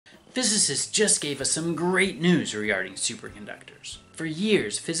Physicists just gave us some great news regarding superconductors. For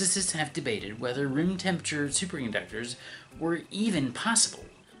years, physicists have debated whether room temperature superconductors were even possible.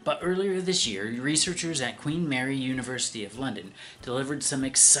 But earlier this year, researchers at Queen Mary University of London delivered some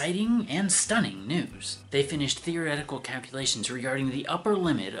exciting and stunning news. They finished theoretical calculations regarding the upper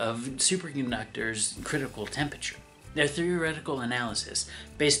limit of superconductors' critical temperature. Their theoretical analysis,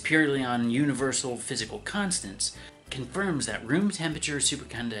 based purely on universal physical constants, confirms that room temperature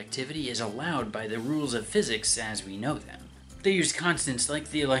superconductivity is allowed by the rules of physics as we know them. They use constants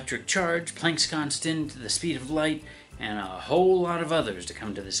like the electric charge, Planck's constant, the speed of light, and a whole lot of others to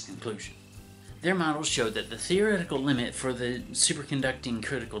come to this conclusion. Their models showed that the theoretical limit for the superconducting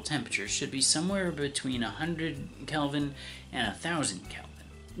critical temperature should be somewhere between 100 Kelvin and 1000 Kelvin.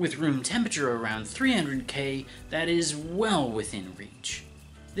 With room temperature around 300 K, that is well within reach.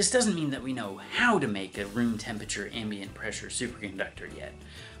 This doesn't mean that we know how to make a room temperature ambient pressure superconductor yet,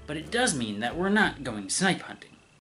 but it does mean that we're not going snipe hunting.